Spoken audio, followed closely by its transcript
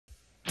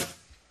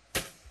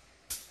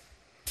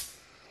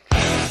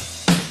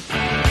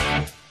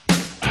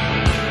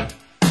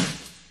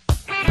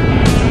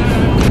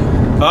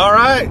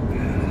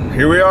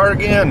are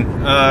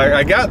again.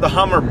 I got the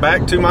Hummer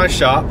back to my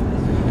shop.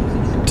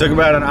 Took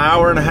about an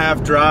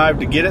hour-and-a-half drive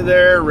to get it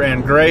there.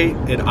 Ran great.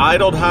 It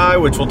idled high,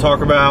 which we'll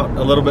talk about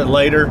a little bit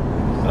later.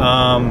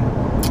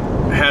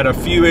 Had a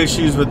few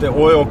issues with the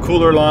oil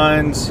cooler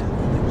lines,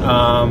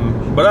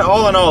 but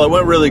all in all, it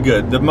went really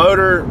good. The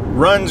motor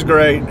runs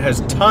great,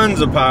 has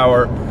tons of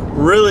power,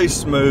 really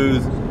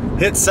smooth.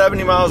 Hit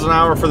 70 miles an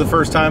hour for the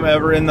first time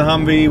ever in the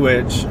Humvee,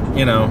 which,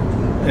 you know,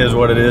 is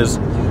what it is.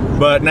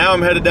 But now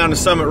I'm headed down to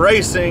Summit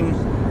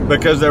Racing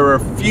because there were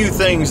a few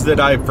things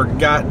that I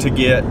forgot to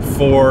get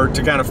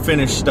to kind of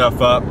finish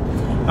stuff up.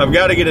 I've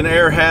got to get an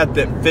air hat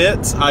that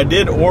fits. I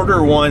did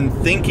order one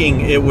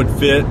thinking it would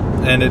fit,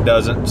 and it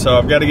doesn't. So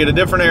I've got to get a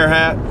different air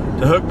hat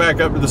to hook back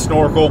up to the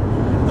Snorkel.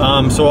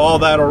 So all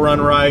that'll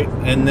run right.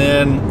 And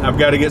then I've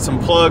got to get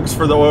some plugs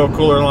for the oil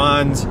cooler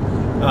lines,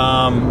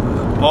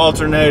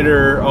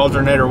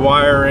 alternator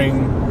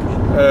wiring,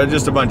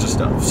 just a bunch of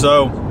stuff.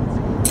 So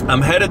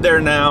I'm headed there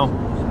now,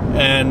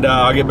 and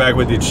I'll get back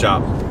with you at the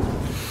shop.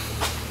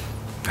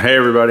 Hey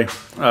everybody,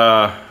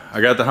 I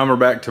got the Hummer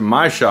back to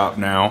my shop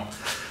now.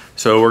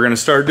 So we're gonna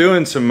start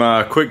doing some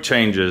quick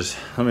changes.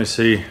 Let me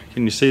see,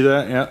 can you see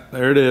that? Yeah,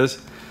 there it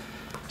is.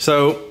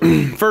 So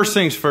first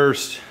things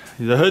first,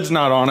 the hood's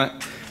not on it.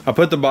 I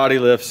put the body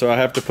lift, so I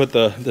have to put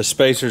the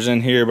spacers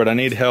in here, but I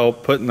need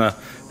help putting the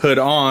hood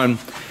on.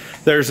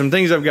 There's some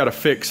things I've got to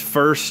fix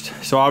first.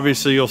 So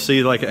obviously you'll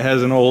see like it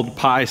has an old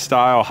pie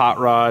style hot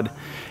rod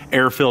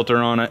air filter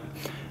on it.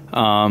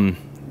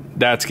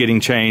 That's getting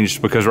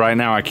changed because right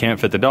now I can't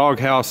fit the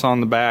doghouse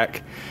on the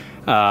back.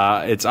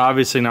 It's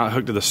obviously not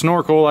hooked to the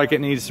Snorkel like it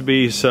needs to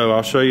be, so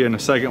I'll show you in a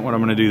second what I'm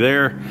going to do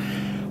there.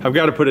 I've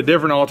got to put a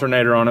different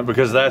alternator on it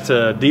because that's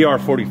a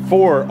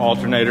DR44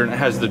 alternator and it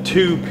has the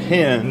 2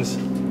 pins.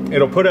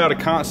 It'll put out a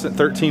constant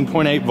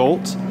 13.8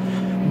 volts,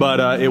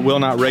 but it will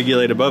not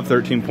regulate above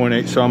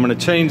 13.8, so I'm going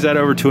to change that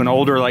over to an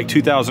older like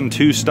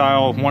 2002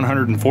 style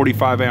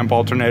 145 amp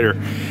alternator.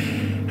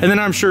 And then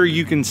I'm sure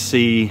you can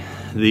see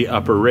the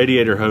upper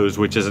radiator hose,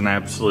 which is an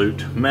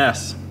absolute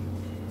mess.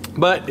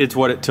 But it's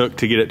what it took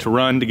to get it to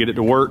run, to get it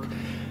to work.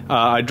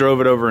 I drove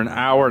it over an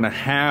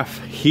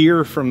hour-and-a-half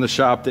here from the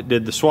shop that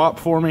did the swap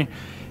for me.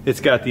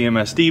 It's got the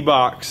MSD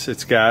box.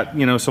 It's got,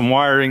 you know, some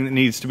wiring that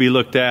needs to be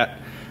looked at.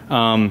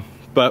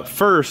 But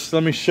first,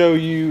 let me show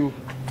you.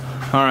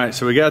 All right,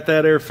 so we got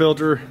that air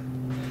filter.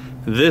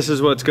 This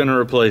is what's gonna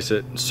replace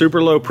it.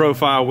 Super low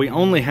profile. We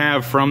only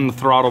have from the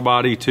throttle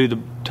body to the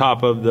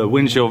top of the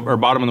windshield, or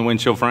bottom of the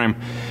windshield frame,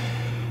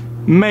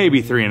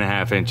 maybe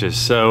 3.5 inches.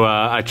 So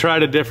I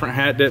tried a different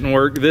hat, didn't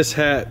work. This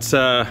hat's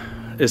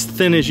as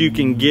thin as you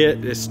can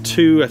get. It's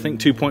I think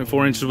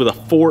 2.4 inches with a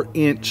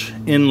 4-inch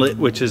inlet,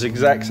 which is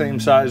exact same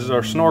size as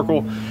our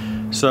Snorkel.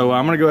 So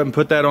I'm gonna go ahead and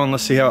put that on.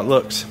 Let's see how it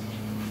looks.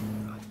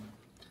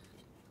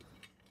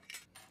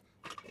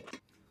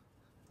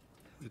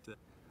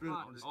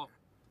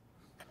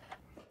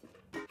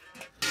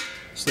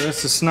 So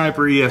that's the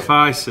Sniper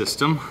EFI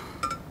system.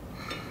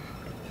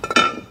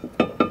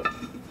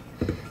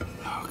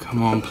 Oh,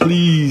 come on,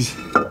 please.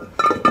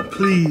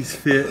 Please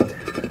fit.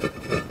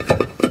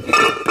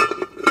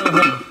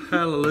 Oh,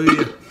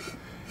 hallelujah.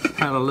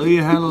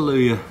 Hallelujah,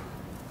 hallelujah.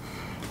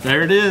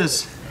 There it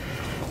is.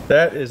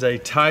 That is a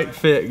tight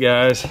fit,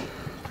 guys.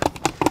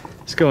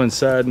 Let's go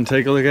inside and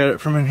take a look at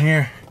it from in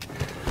here.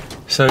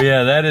 So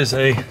yeah, that is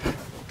a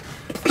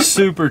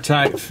super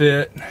tight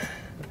fit.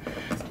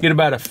 Get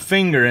about a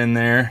finger in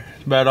there.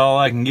 It's about all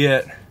I can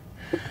get.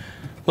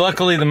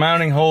 Luckily the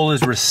mounting hole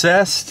is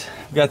recessed.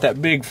 Got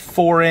that big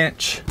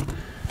 4-inch,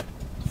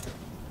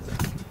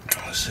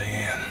 let's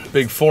see,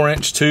 big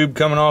 4-inch tube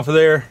coming off of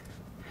there.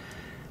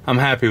 I'm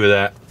happy with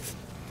that.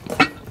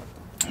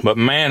 But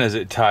man, is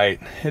it tight.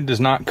 It does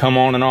not come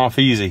on and off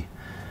easy.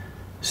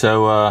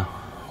 So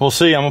we'll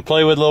see. I'm gonna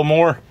play with it a little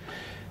more.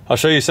 I'll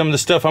show you some of the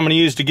stuff I'm gonna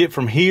use to get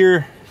from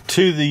here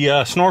to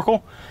the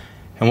Snorkel.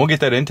 And we'll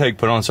get that intake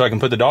put on so I can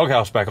put the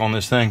doghouse back on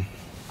this thing.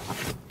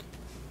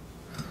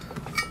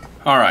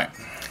 All right,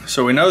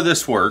 so we know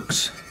this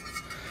works.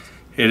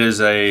 It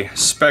is a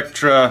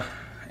Spectre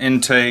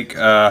intake,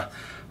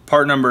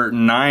 part number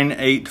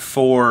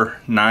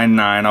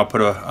 98499. I'll put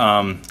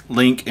a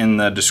link in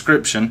the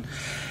description.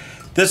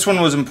 This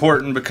one was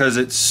important because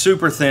it's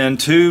super thin,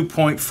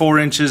 2.4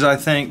 inches I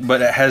think,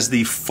 but it has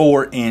the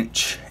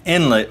 4-inch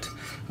inlet,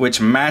 which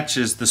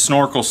matches the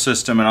Snorkel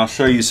system, and I'll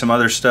show you some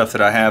other stuff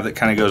that I have that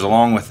kind of goes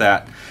along with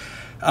that.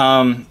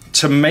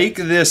 To make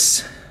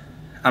this,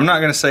 I'm not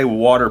gonna say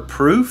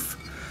waterproof,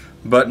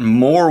 but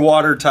more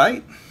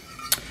watertight,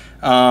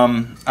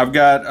 I've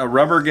got a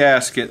rubber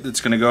gasket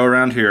that's gonna go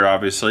around here,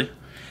 obviously.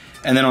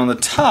 And then on the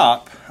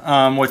top,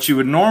 what you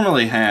would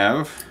normally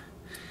have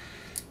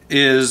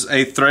is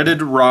a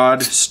threaded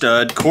rod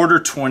stud,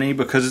 1/4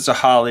 because it's a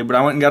Holly, but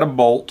I went and got a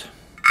bolt.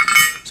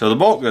 So the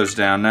bolt goes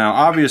down. Now,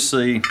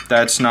 obviously,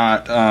 that's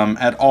not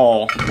at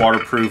all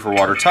waterproof or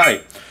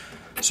watertight.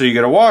 So you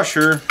get a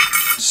washer,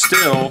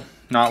 still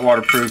not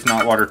waterproof,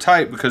 not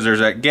watertight, because there's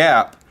that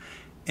gap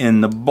in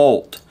the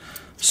bolt.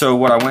 So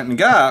what I went and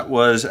got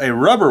was a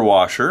rubber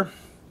washer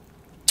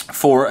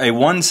for a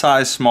one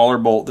size smaller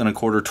bolt than a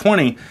 1/4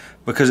 20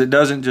 because it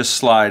doesn't just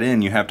slide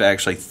in, you have to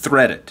actually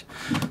thread it.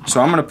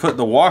 So I'm going to put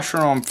the washer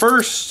on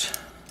first,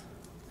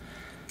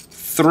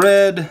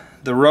 thread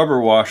the rubber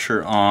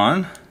washer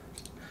on,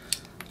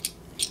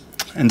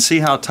 and see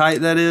how tight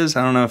that is.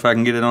 I don't know if I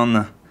can get it on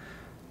the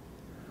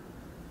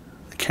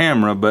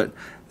camera, but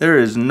there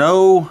is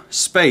no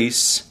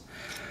space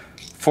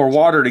for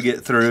water to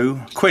get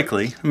through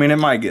quickly. I mean, it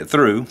might get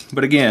through,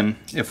 but again,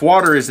 if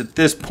water is at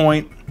this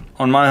point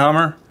on my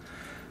Hummer,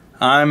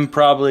 I'm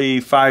probably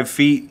 5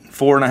 feet,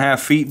 4.5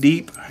 feet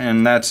deep,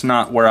 and that's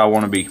not where I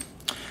want to be.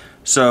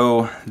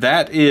 So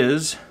that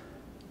is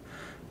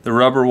the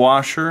rubber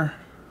washer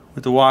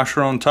with the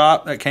washer on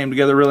top. That came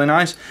together really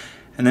nice.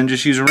 And then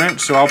just use a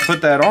wrench. So I'll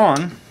put that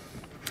on.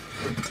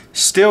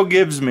 Still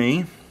gives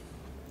me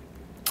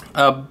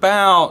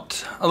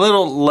about a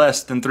little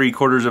less than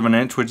 3/4 of an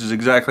inch, which is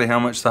exactly how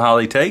much the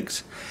Holly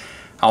takes.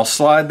 I'll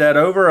slide that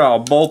over, I'll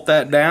bolt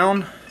that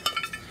down,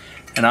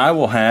 and I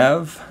will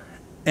have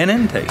an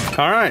intake.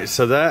 All right,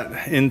 so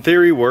that in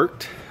theory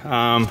worked.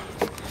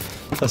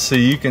 Let's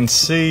see, you can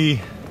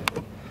see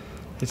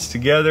it's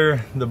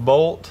together, the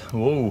bolt.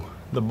 Whoa,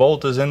 the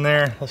bolt is in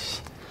there.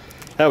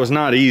 That was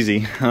not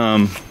easy.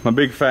 My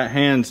big fat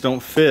hands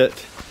don't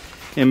fit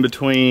in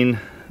between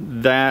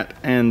that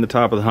and the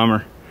top of the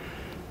Hummer.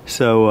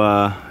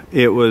 So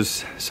it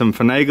was some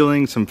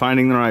finagling, some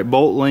finding the right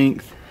bolt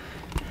length.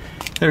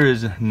 There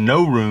is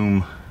no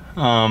room.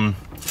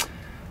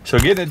 So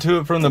getting it to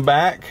it from the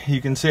back, you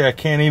can see I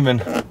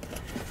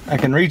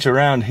can reach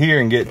around here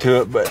and get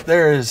to it, but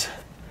there is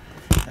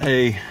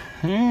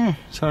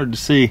it's hard to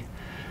see,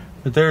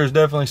 but there is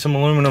definitely some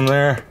aluminum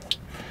there.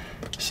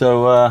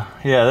 So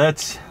yeah,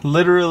 that's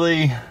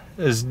literally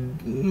is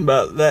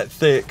about that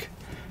thick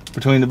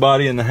between the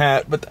body and the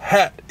hat, but the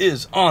hat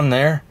is on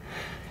there.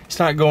 It's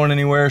not going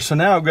anywhere. So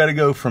now I've got to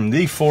go from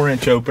the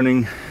 4-inch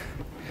opening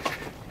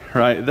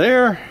right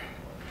there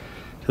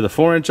to the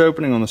 4-inch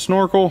opening on the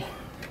Snorkel,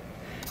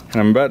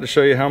 and I'm about to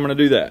show you how I'm going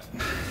to do that.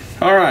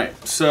 All right,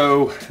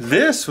 so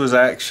this was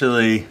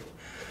actually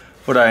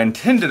what I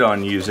intended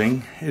on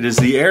using. It is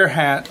the air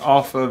hat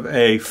off of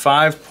a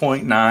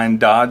 5.9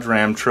 Dodge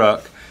Ram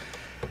truck,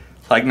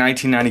 like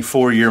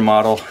 1994 year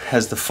model.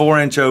 Has the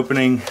 4-inch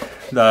opening,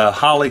 the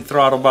Holly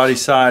throttle body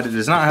side. It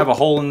does not have a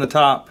hole in the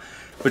top,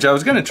 which I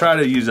was going to try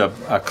to use a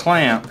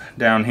clamp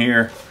down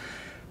here,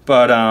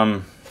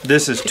 but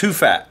this is too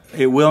fat.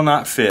 It will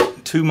not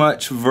fit. Too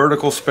much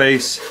vertical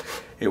space.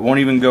 It won't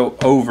even go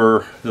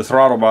over the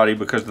throttle body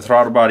because the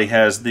throttle body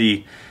has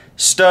the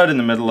stud in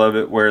the middle of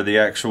it where the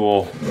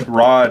actual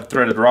rod,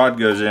 threaded rod,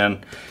 goes in,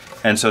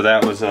 and so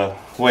that was a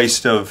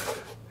waste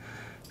of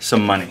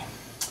some money.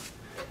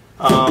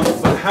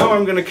 But how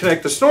I'm going to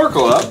connect the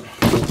Snorkel up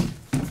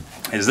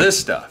is this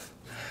stuff.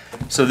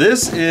 So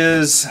this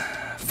is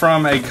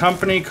from a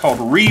company called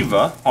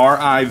Riva,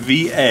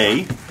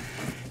 R-I-V-A.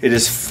 It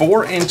is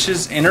 4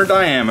 inches inner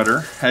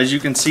diameter. As you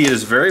can see, it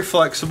is very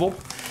flexible.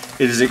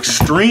 It is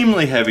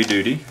extremely heavy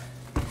duty.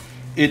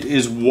 It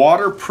is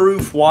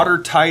waterproof,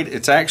 watertight.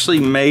 It's actually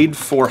made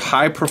for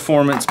high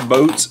performance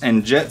boats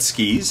and jet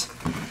skis.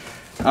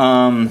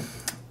 It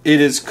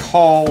is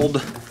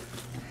called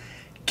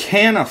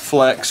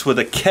Canaflex with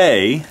a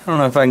K. I don't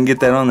know if I can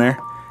get that on there.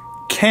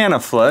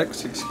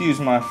 Canaflex, excuse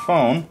my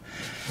phone.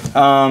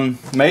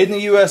 Made in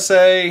the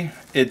USA.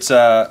 It's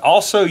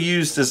also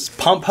used as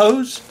pump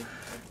hose.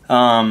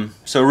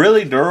 So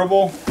really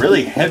durable,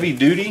 really heavy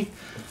duty.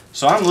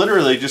 So I'm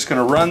literally just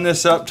going to run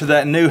this up to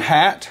that new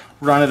hat,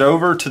 run it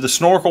over to the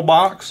Snorkel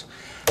box,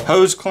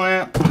 hose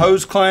clamp,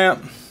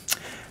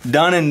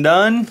 done and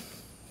done.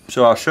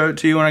 So I'll show it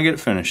to you when I get it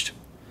finished.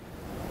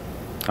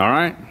 All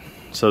right,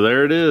 so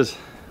there it is.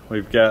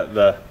 We've got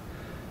the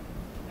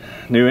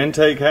new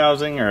intake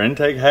housing or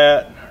intake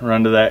hat,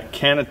 run to that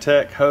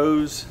Canatech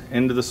hose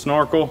into the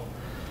Snorkel.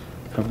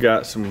 I've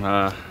got some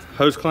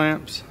hose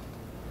clamps.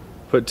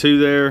 Put 2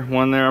 there,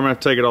 1 there. I'm gonna have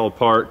to take it all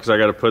apart because I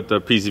got to put the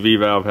PCV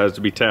valve, has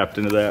to be tapped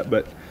into that.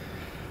 But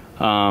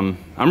I'm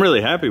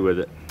really happy with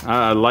it.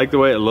 I like the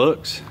way it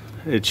looks.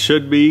 It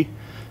should be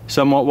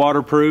somewhat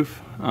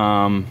waterproof.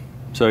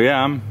 So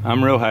yeah,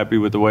 I'm real happy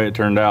with the way it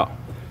turned out.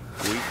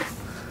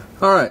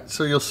 All right,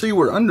 so you'll see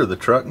we're under the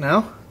truck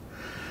now,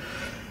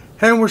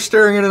 and we're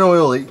staring at an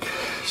oil leak.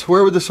 So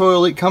where would this oil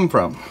leak come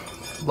from?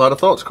 A lot of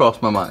thoughts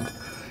crossed my mind.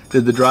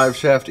 Did the drive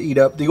shaft eat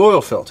up the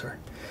oil filter?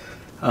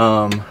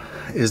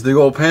 Is the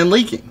oil pan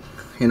leaking?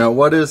 You know,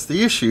 what is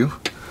the issue?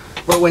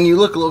 But when you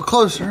look a little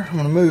closer, I'm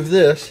gonna move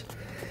this.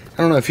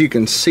 I don't know if you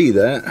can see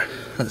that.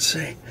 Let's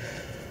see.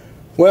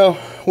 Well,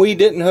 we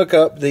didn't hook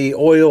up the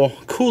oil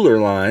cooler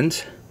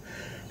lines,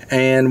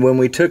 and when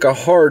we took a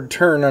hard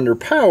turn under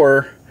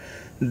power,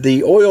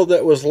 the oil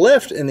that was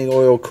left in the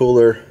oil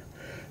cooler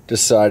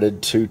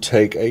decided to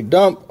take a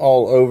dump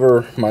all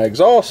over my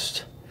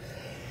exhaust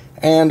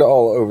and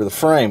all over the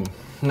frame.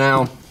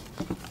 Now,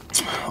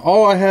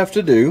 all I have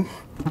to do,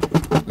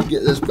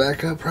 get this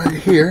back up right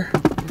here,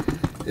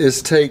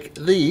 is take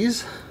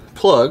these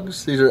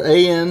plugs, these are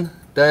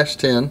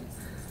AN-10,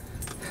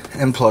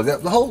 and plug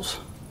up the holes.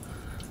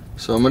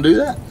 So I'm gonna do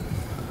that.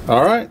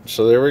 All right,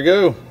 so there we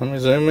go. Let me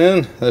zoom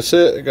in. That's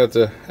it. I got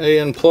the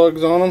AN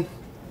plugs on them,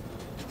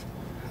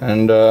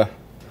 and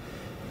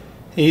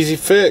easy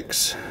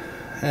fix.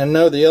 And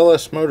no, the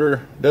LS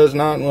motor does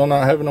not and will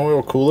not have an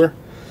oil cooler.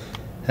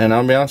 And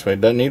I'll be honest with you,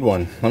 it doesn't need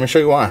one. Let me show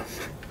you why.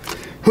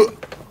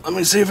 Let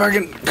me see if I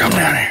can come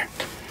down here.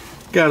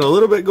 Got a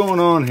little bit going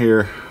on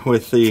here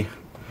with the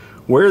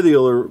where the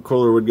oil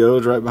cooler would go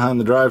is right behind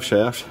the drive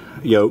shaft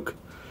yoke,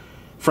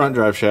 front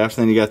drive shaft.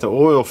 Then you got the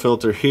oil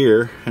filter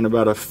here and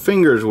about a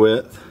finger's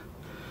width,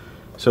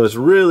 so it's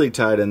really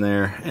tight in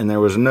there, and there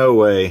was no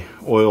way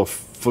oil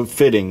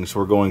fittings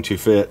were going to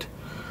fit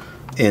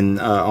in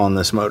on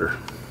this motor.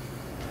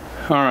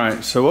 All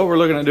right, so what we're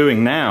looking at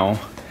doing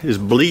now is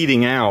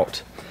bleeding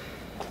out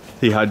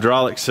the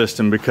hydraulic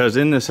system, because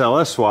in this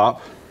LS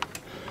swap,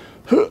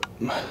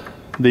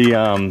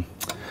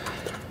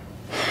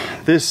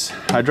 this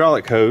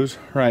hydraulic hose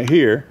right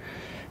here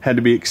had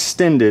to be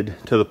extended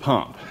to the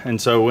pump.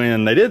 And so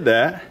when they did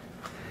that,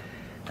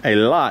 a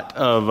lot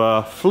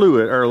of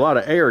fluid, or a lot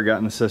of air got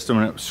in the system,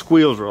 and it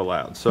squeals real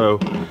loud. So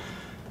I'm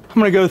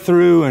gonna go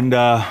through and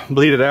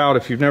bleed it out.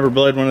 If you've never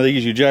bled one of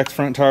these, you jack the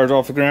front tires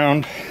off the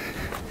ground.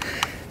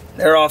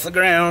 They're off the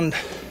ground.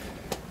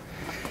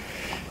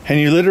 And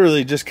you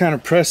literally just kind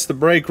of press the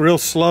brake real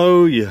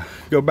slow. You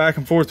go back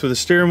and forth with the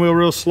steering wheel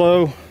real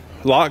slow,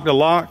 lock to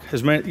lock,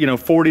 as many, you know,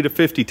 40 to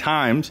 50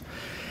 times.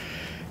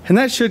 And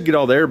that should get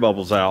all the air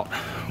bubbles out.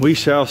 We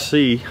shall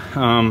see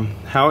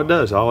how it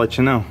does. I'll let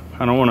you know.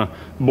 I don't want to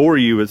bore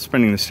you with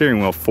spinning the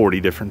steering wheel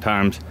 40 different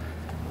times.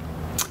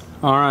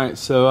 All right,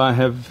 so I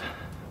have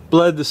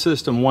bled the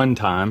system one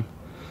time.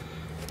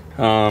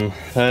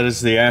 That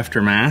is the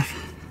aftermath.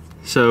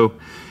 So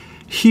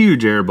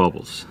huge air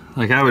bubbles.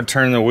 Like, I would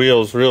turn the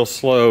wheels real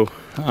slow,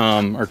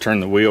 or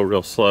turn the wheel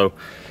real slow,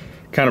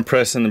 kind of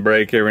pressing the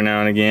brake every now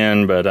and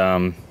again, but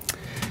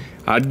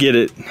I'd get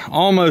it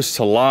almost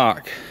to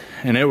lock,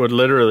 and it would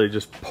literally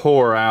just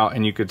pour out,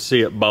 and you could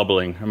see it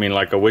bubbling. I mean,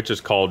 like a witch's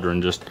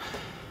cauldron, just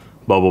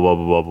bubble,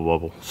 bubble, bubble,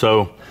 bubble.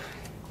 So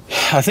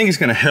I think it's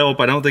gonna help.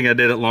 I don't think I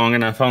did it long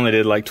enough. I only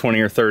did like 20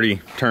 or 30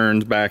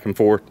 turns back and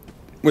forth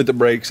with the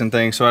brakes and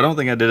things, so I don't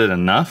think I did it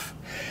enough.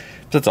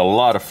 That's a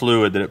lot of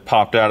fluid that it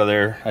popped out of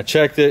there. I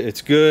checked it,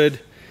 it's good.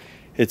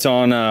 It's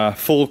on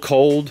full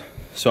cold,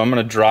 so I'm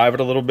gonna drive it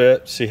a little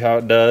bit, see how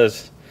it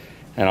does,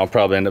 and I'll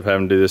probably end up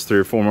having to do this 3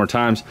 or 4 more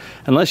times,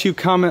 unless you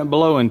comment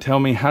below and tell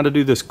me how to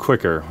do this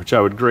quicker, which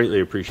I would greatly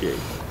appreciate.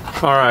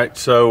 All right,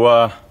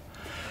 so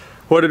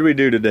what did we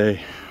do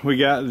today? We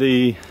got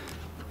the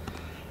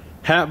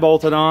hat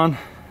bolted on,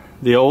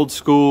 the old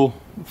school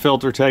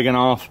filter taken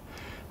off.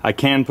 I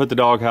can put the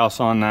doghouse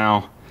on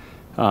now.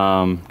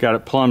 Got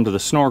it plumbed to the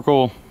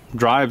Snorkel.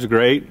 Drives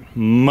great,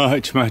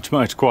 much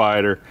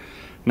quieter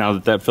now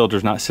that that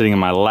filter's not sitting in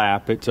my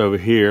lap. It's over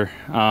here.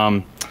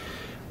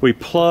 We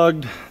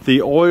plugged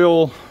the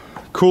oil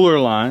cooler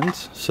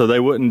lines so they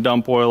wouldn't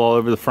dump oil all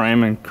over the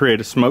frame and create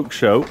a smoke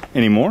show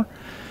anymore.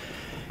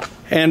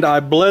 And I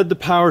bled the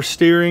power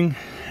steering,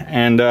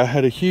 and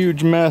had a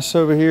huge mess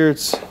over here.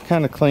 It's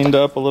kind of cleaned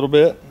up a little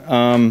bit.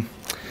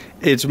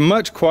 It's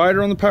much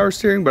quieter on the power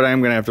steering, but I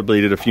am gonna have to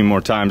bleed it a few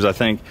more times. I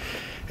think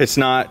it's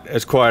not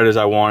as quiet as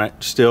I want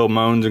it. Still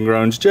moans and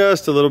groans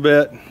just a little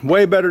bit.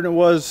 Way better than it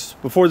was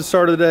before the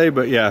start of the day,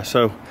 but yeah,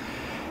 so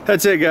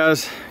that's it,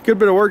 guys. Good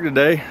bit of work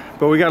today,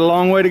 but we got a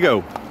long way to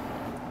go.